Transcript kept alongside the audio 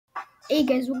Hey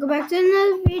guys, welcome back to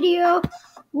another video.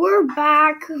 We're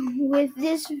back with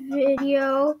this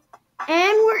video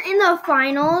and we're in the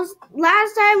finals.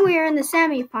 Last time we were in the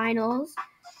semifinals.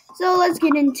 So let's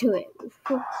get into it.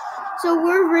 So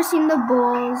we're versing the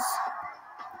Bulls.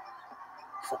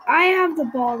 So I have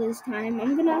the ball this time.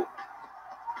 I'm gonna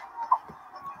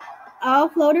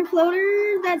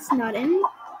floater, that's not in.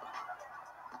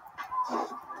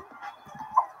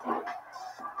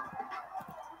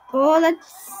 Oh, that's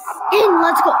in.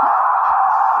 Let's go.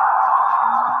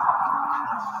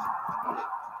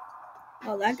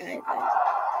 Oh, that guy.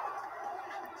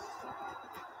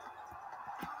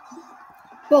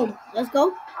 Boom. Let's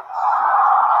go.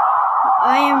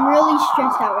 I am really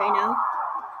stressed out right now.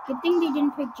 Good thing they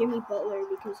didn't pick Jimmy Butler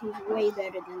because he's way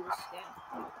better than this guy.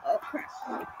 Oh, crap.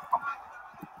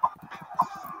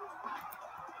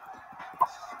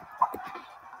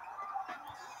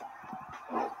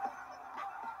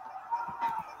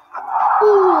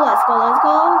 Ooh, let's go.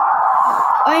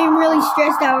 I am really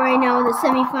stressed out right now in the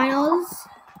semifinals.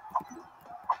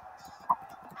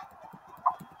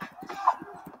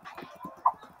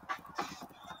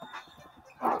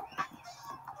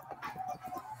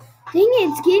 Dang,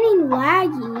 it's getting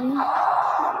laggy.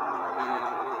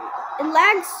 It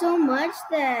lags so much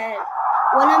that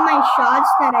one of my shots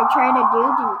that I tried to do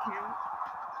didn't count.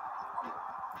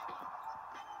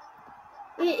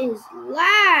 It is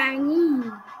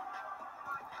lagging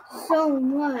so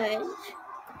much.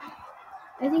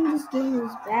 I think this game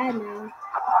is bad now.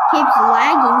 Keeps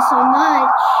lagging so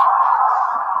much.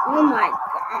 Oh my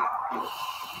gosh.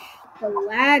 The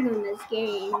lag on this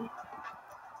game.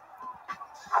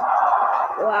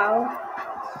 Wow.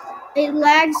 It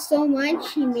lagged so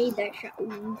much, he made that shot.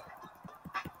 Ooh.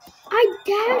 I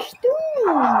dashed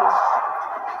through him.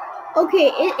 Okay,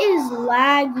 it is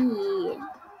laggy.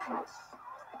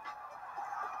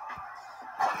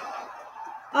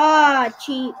 Ah,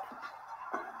 cheap.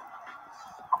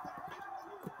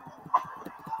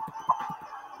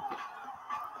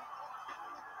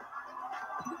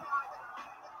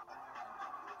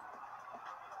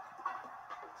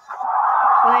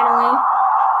 Finally.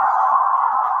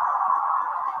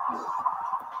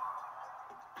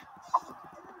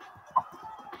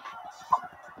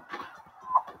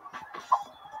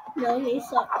 No, he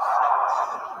sucks.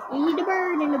 You need a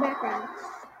bird in the background.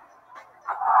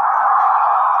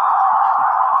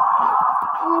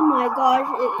 Oh my gosh,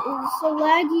 it is so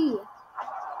laggy.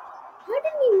 How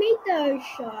did he make that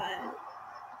shot?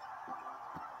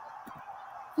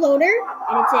 Floater,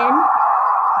 and it's in.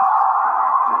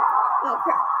 Oh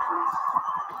crap.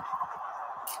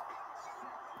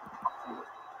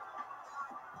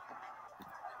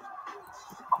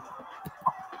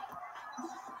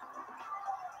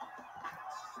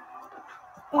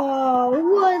 Oh,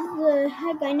 what the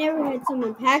heck? I never had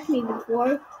someone pack me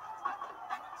before.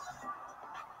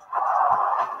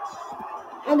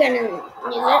 I'm gonna use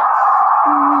it.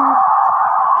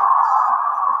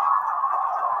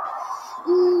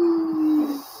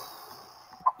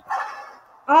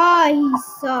 Ah, he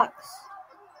sucks.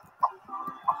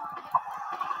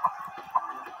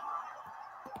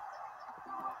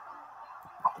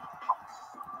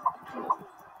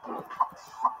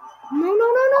 No,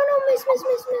 miss.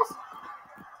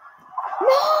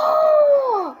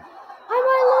 No! I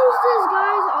might lose this,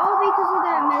 guys, all because of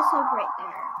that mess up right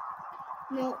there.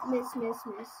 No, miss.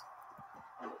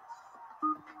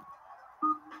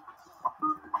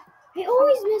 I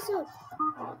always mess up.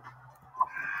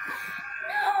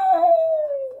 No!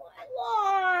 I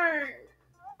lost.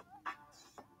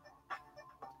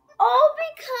 All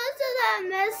because of that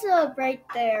mess up right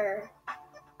there.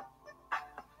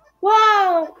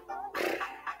 Wow!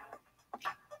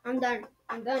 I'm done,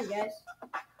 guys.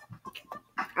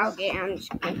 Okay, I'm just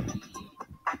kidding.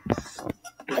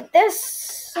 But this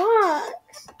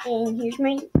sucks. And here's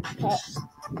my pet.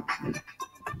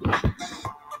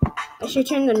 I should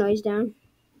turn the noise down.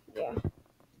 Yeah.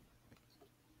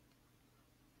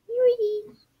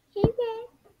 Hey, Red.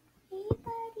 Hey,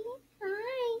 buddy.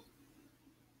 Hi,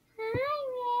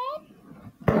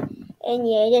 Red. And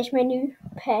yeah, that's my new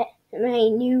pet.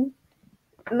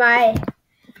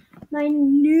 My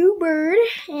new bird,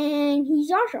 and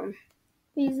he's awesome.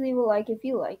 Please leave a like if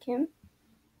you like him.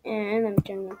 And let me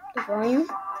turn up the volume.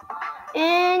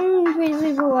 And please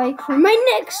leave a like for my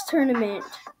next tournament.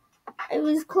 I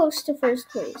was close to first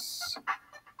place.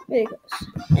 There it goes.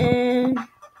 And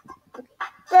okay,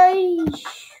 bye.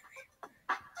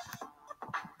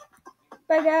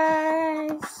 Bye,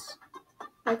 guys.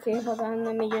 Okay, hold on.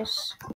 Let me just